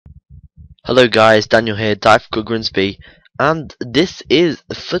Hello guys, Daniel here, Dive for Grimsby, and this is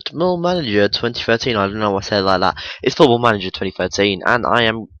Football Manager 2013. I don't know why I said it like that. It's Football Manager 2013, and I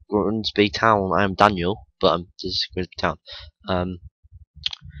am Grimsby Town. I am Daniel, but this is Grimsby Town. And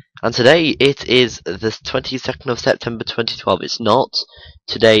today it is the 22nd of September 2012. It's not.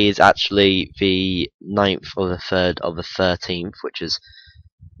 Today is actually the 9th of the 3rd of the 13th, which is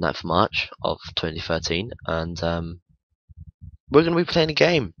 9th of March of 2013, and we're going to be playing a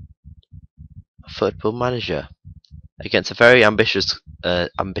game. Football Manager against a very ambitious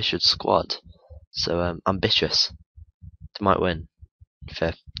squad. So ambitious. They might win. If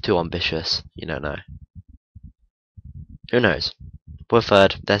they're too ambitious, you don't know. Who knows? We're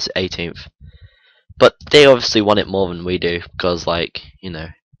third, they're 18th. But they obviously want it more than we do, because like, you know,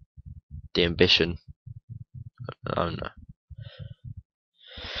 the ambition. I don't know.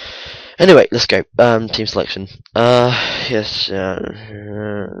 Anyway, let's go. Team selection. Yes,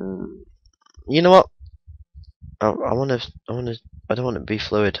 you know what? I don't want to be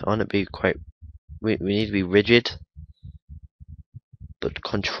fluid. I want to be quite. We need to be rigid, but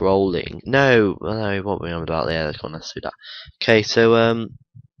controlling. No, what were we on about there? Let's go on. Let's do that. Okay, so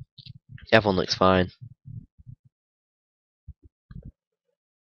everyone looks fine.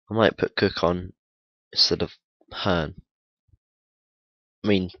 I might put Cook on instead of Hearn. I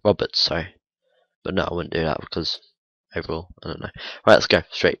mean Roberts, sorry. But no, I wouldn't do that because overall, I don't know. Right, let's go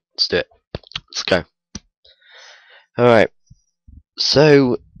straight. Let's do it. Let's go. Alright,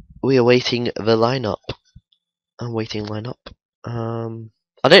 so we are waiting the lineup. I'm waiting lineup.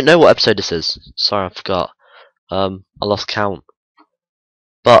 I don't know what episode this is. Sorry, I forgot. I lost count.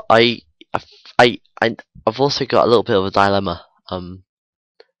 But I've also got a little bit of a dilemma.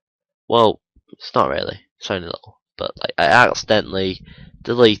 Well, it's not really. It's only a little. But like, I accidentally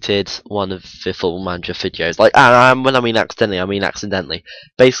deleted one of the Football Manager videos. Like, when I mean accidentally, I mean accidentally.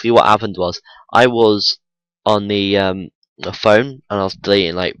 Basically, what happened was I was on the phone and I was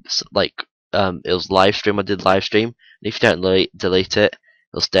deleting it was live stream. I did live stream, and if you don't delete it,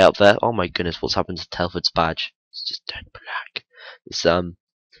 it'll stay up there. Oh my goodness, what's happened to Telford's badge? It's just turned black. It's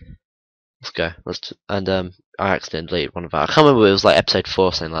let's go. I accidentally deleted one of our. I can't remember. It was like episode 4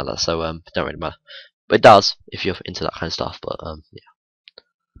 or something like that. So don't really matter. But it does if you're into that kind of stuff. But yeah,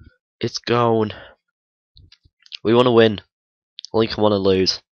 it's gone. We want to win. Lincoln want to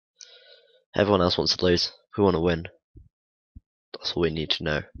lose. Everyone else wants to lose. We want to win. That's all we need to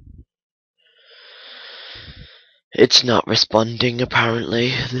know. It's not responding apparently.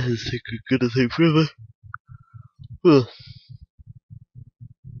 This is gonna take forever.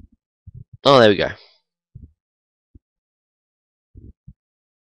 Oh, there we go.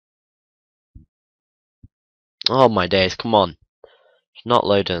 Oh my days, come on. It's not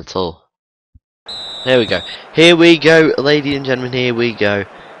loading at all. There we go. Here we go, ladies and gentlemen, here we go.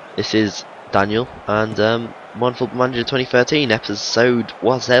 This is Daniel, and One Football Manager 2013, episode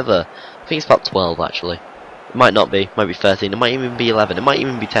whatever. I think it's about 12 actually. It might not be, might be 13, it might even be 11, it might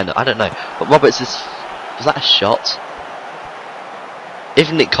even be 10, I don't know. But Roberts was that a shot?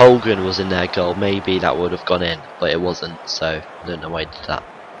 If Nick Colgan was in their goal, maybe that would have gone in, but it wasn't, so I don't know why he did that.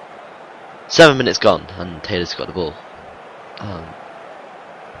 7 minutes gone, and Taylor's got the ball.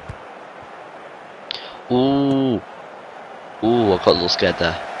 Ooh, I got a little scared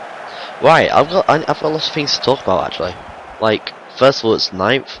there. Right, I've got lots of things to talk about actually. Like, first of all, it's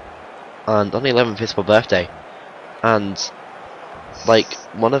 9th, and on the 11th it's my birthday, and like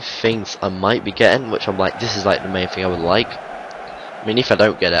one of the things I might be getting, which I'm like, this is like the main thing I would like. I mean, if I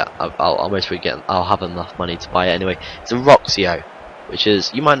don't get it, I'll most probably I'll have enough money to buy it anyway. It's a Roxio, which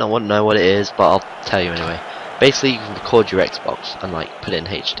is, you might not want to know what it is, but I'll tell you anyway. Basically, you can record your Xbox and like put it in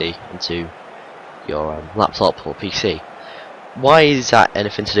HD into your laptop or PC. Why is that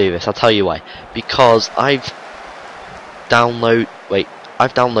anything to do with this? I'll tell you why. Because I've downloaded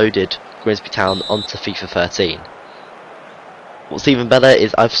Grimsby Town onto FIFA 13. What's even better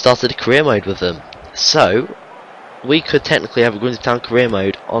is I've started a career mode with them. So we could technically have a Grimsby Town career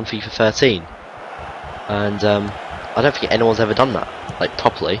mode on FIFA 13. And I don't think anyone's ever done that, like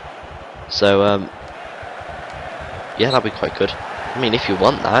properly. So yeah, that'd be quite good. I mean, if you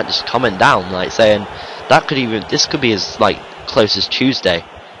want that, just comment down, like saying this could be as like close as Tuesday,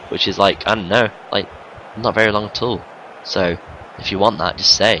 which is like, I don't know, like not very long at all. So if you want that,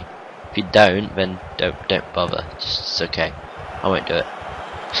 just say. If you don't, then don't bother. It's okay. I won't do it.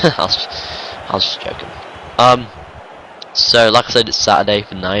 I was just joking. So like I said, it's Saturday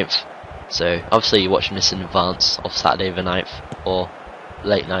the 9th. So obviously you're watching this in advance of Saturday the 9th or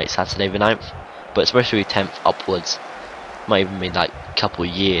late night Saturday the 9th. But it's supposed to be 10th upwards. Might even be like a couple of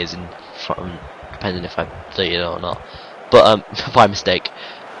years, depending if I deleted it or not. But by mistake.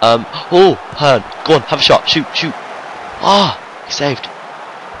 Oh, Hearn, go on, have a shot, shoot, shoot. Ah, he saved.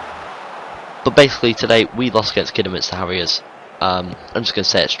 But basically today we lost against Kidderminster Harriers. I'm just gonna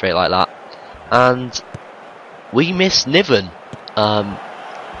say it straight like that. And we missed Niven.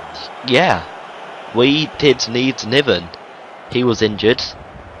 Yeah, we did need Niven. He was injured,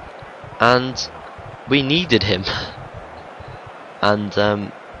 and we needed him. And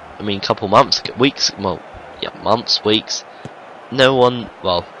I mean, couple months, weeks, well, yeah, months, weeks. No one,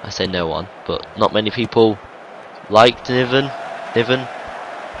 well, I say no one, but not many people liked Niven.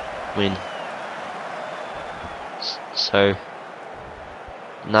 I mean, so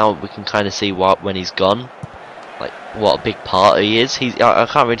now we can kind of see what when he's gone, like what a big part he is. I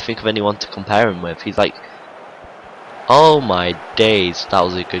can't really think of anyone to compare him with. He's like, oh my days, that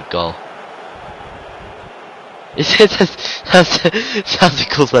was a good goal. That's a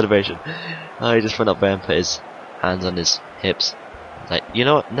cool celebration. Oh, he just went up there and put his hands on his hips. Like, you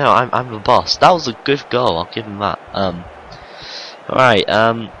know what? No, I'm the boss. That was a good goal. I'll give him that. Alright.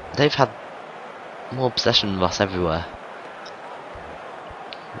 They've had more possession of us everywhere.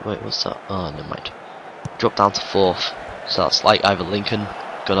 Wait, what's that? Oh, never mind. Drop down to 4th. So that's like either Lincoln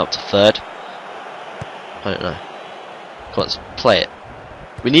gone up to 3rd. I don't know. Come on, let's play it.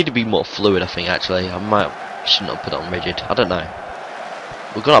 We need to be more fluid, I think. Actually, shouldn't have put it on rigid. I don't know.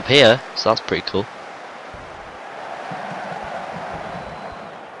 We've gone up here, so that's pretty cool.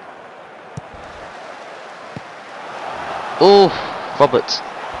 Oh, Roberts.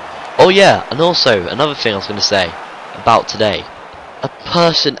 Oh yeah, and also another thing I was going to say about today. A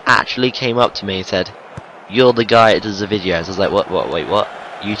person actually came up to me and said, "You're the guy that does the videos." I was like, "What? Wait, what?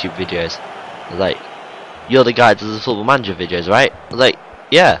 YouTube videos?" I was like, "You're the guy that does the Football Manager videos, right?" I was like,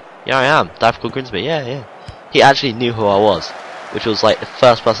 "Yeah, I am. Dive called Grimsby, yeah." He actually knew who I was, which was like the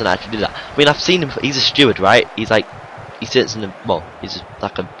first person that actually did that. I mean, I've seen him. He's a steward, right? He's like, he sits in the, well, he's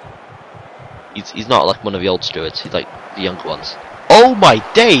like a, he's not like one of the old stewards. He's like the younger ones. Oh my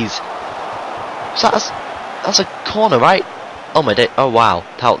days! So that's a corner, right? Oh my day! Oh wow,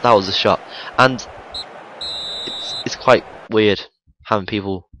 that was a shot. And it's quite weird having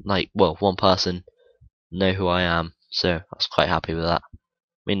people like, well, one person know who I am. So I was quite happy with that.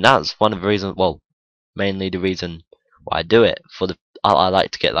 I mean, that's one of the reasons. Well, mainly the reason why I do it. I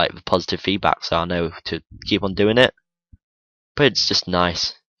like to get like the positive feedback, so I know to keep on doing it. But it's just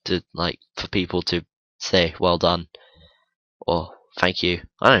nice to like for people to say well done or thank you.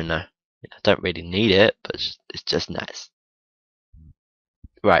 I don't know. I don't really need it, but it's just nice.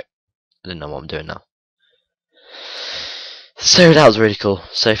 Right. I don't know what I'm doing now. So that was really cool.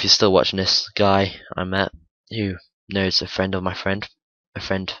 So if you're still watching this, guy I met who knows a friend of my friend,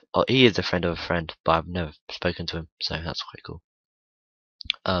 or he is a friend of a friend, but I've never spoken to him, so that's quite cool.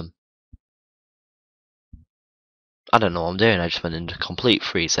 I don't know what I'm doing. I just went into complete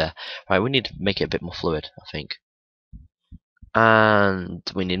freeze there. Right, we need to make it a bit more fluid, I think, and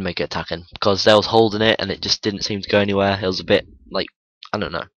we need to make it attacking because they was holding it and it just didn't seem to go anywhere. It was a bit like, I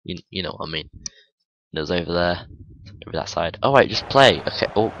don't know. You know what I mean? It was over there. Over that side. Oh wait, just play. Okay.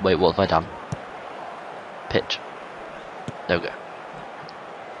 Oh wait, what have I done? Pitch. There we go.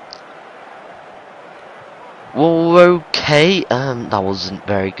 Well, okay. That wasn't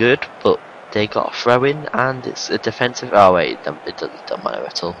very good, but they got a throw in, and it's a defensive. Oh wait, it doesn't matter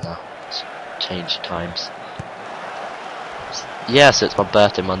at all now. It's changed times. Yeah, so it's my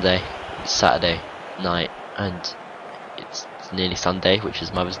birthday Monday. It's Saturday night, and it's nearly Sunday, which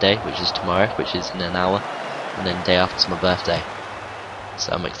is Mother's Day, which is tomorrow, which is in an hour. And then day after my birthday,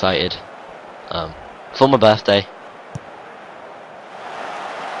 so I'm excited for my birthday.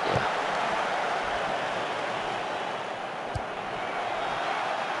 Yeah,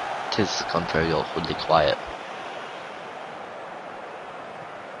 tis gone very awkwardly quiet.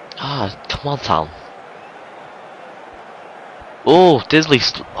 Ah, come on, Town. Oh, Disley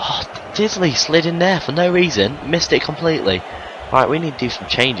slid in there for no reason, missed it completely. Right, we need to do some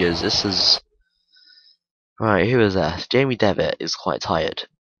changes. This is right. Who is there? Jamie Devitt is quite tired.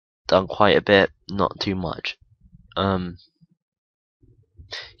 Done quite a bit, not too much. You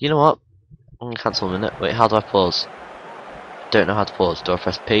know what? I'm gonna cancel a minute. Wait, how do I pause? Don't know how to pause. Do I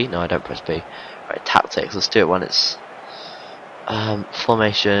press P? No, I don't press P. Right, tactics. Let's do it when it's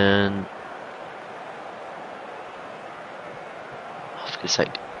formation. Oh, for goodness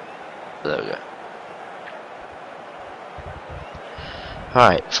sake. There we go.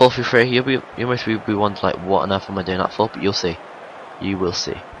 Alright, 4-3-3. You must be wondering like, what on earth am I doing that for? But you'll see. You will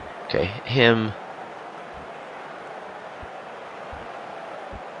see. Okay, him.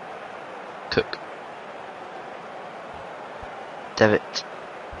 Cook. Devitt.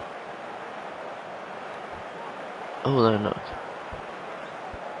 Oh no.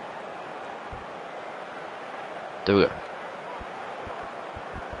 There we go.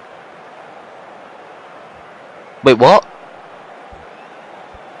 Wait, what?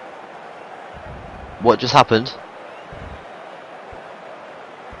 What just happened?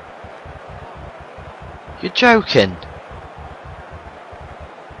 You're joking.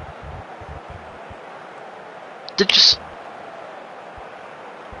 They just...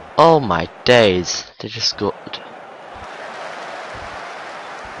 Oh my days. They just got...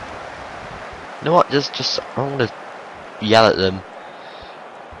 You know what? Just I'm gonna yell at them.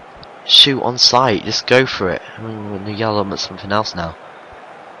 Shoot on sight. Just go for it. I mean, I'm gonna yell at them at something else now.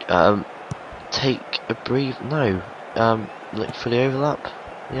 Take a breathe. No. Look for the overlap.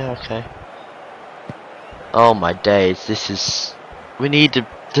 Yeah. Okay. Oh my days. This is. We need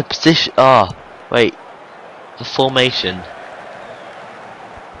the position. Ah. Oh, wait. The formation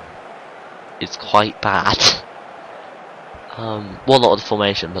is quite bad. Well, not the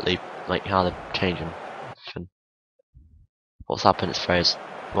formation, but the like how they're changing. What's happened? It's froze.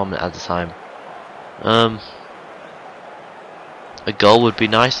 1 minute at a time. A goal would be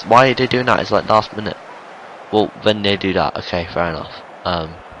nice. Why are they doing that? It's like last minute. Well, then they do that. Okay, fair enough.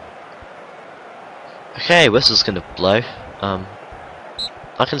 Okay, whistle's gonna blow.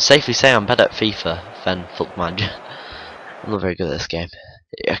 I can safely say I'm better at FIFA than Football Manager. I'm not very good at this game.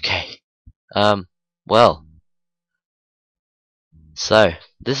 Okay. Well. So,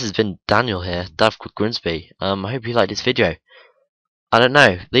 this has been Daniel here, Grimsby. I hope you liked this video. I don't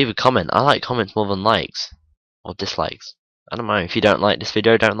know, leave a comment. I like comments more than likes. Or dislikes. I don't know, if you don't like this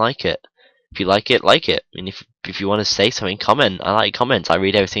video, don't like it. If you like it, like it. I mean, if you want to say something, comment. I like comments. I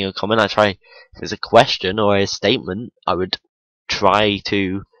read every single comment. I try, if there's a question or a statement, I would try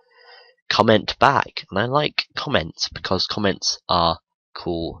to comment back. And I like comments, because comments are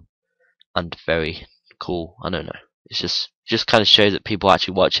cool. And very cool. I don't know. It's just kind of shows that people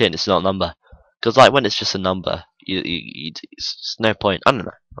actually watch it and it's not a number. Because like when it's just a number, it's no point. I don't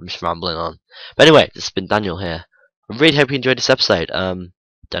know. I'm just rambling on. But anyway, this has been Daniel here. I really hope you enjoyed this episode.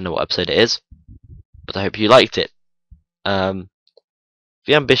 Don't know what episode it is, but I hope you liked it. The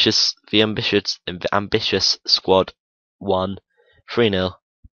ambitious squad won 3-0.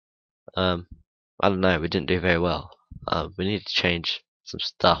 I don't know. We didn't do very well. We need to change some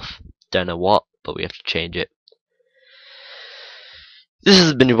stuff. Don't know what, but we have to change it. This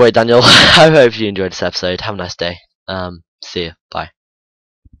has been your boy Daniel. I hope you enjoyed this episode. Have a nice day. See ya. Bye.